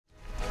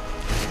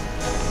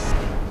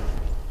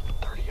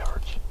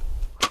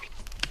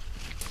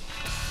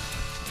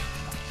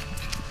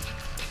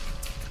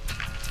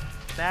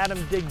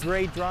Adam did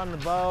great drawing the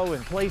bow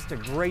and placed a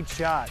great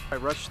shot. I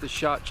rushed the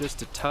shot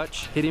just a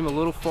touch, hit him a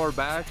little far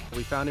back.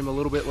 We found him a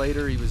little bit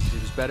later. He was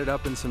bedded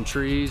up in some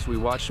trees. We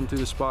watched him through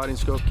the spotting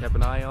scope, kept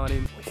an eye on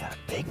him. We got a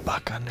big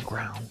buck on the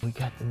ground. We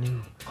got the new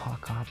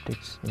Hawk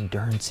Optics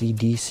Endurance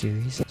CD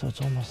series. So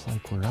it's almost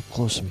like we're up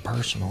close and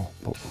personal,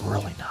 but we're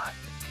really not.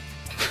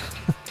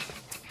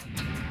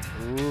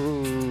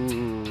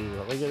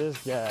 Ooh, look at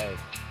this guy.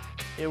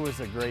 It was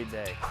a great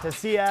day. To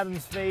see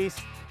Adam's face,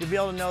 to be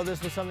able to know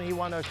this was something he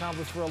wanted to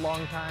accomplish for a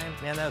long time,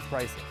 man, that was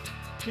priceless.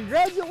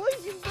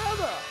 Congratulations,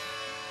 brother!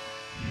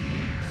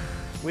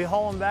 We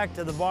haul him back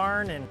to the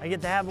barn and I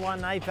get the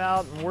Havalon knife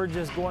out and we're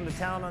just going to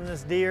town on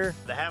this deer.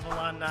 The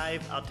Havalon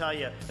knife, I'll tell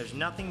you, there's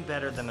nothing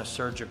better than a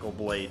surgical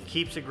blade.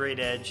 Keeps a great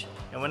edge.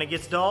 And when it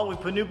gets dull, we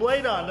put a new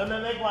blade on. Doesn't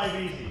that make life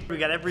easy? We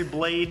got every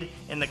blade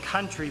in the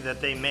country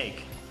that they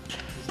make.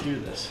 Let's do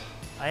this.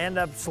 I end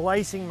up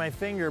slicing my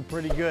finger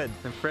pretty good.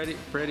 And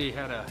Freddie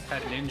had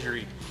an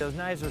injury. Those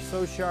knives are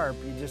so sharp,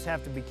 you just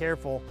have to be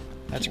careful.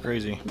 That's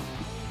crazy.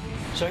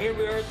 So here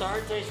we are at the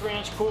Harteis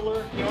Ranch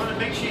cooler. You want to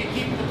make sure you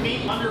keep the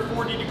meat under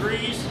 40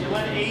 degrees. You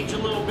let it age a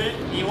little bit.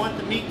 You want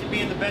the meat to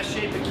be in the best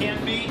shape it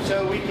can be,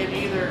 so we can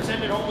either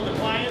send it home with the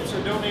clients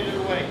or donate it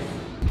away.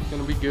 It's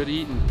gonna be good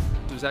eating.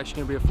 It was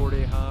actually gonna be a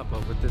 4-day hunt,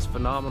 but with this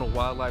phenomenal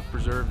wildlife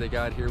preserve they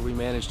got here, we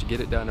managed to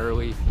get it done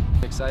early.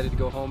 Excited to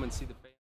go home and see the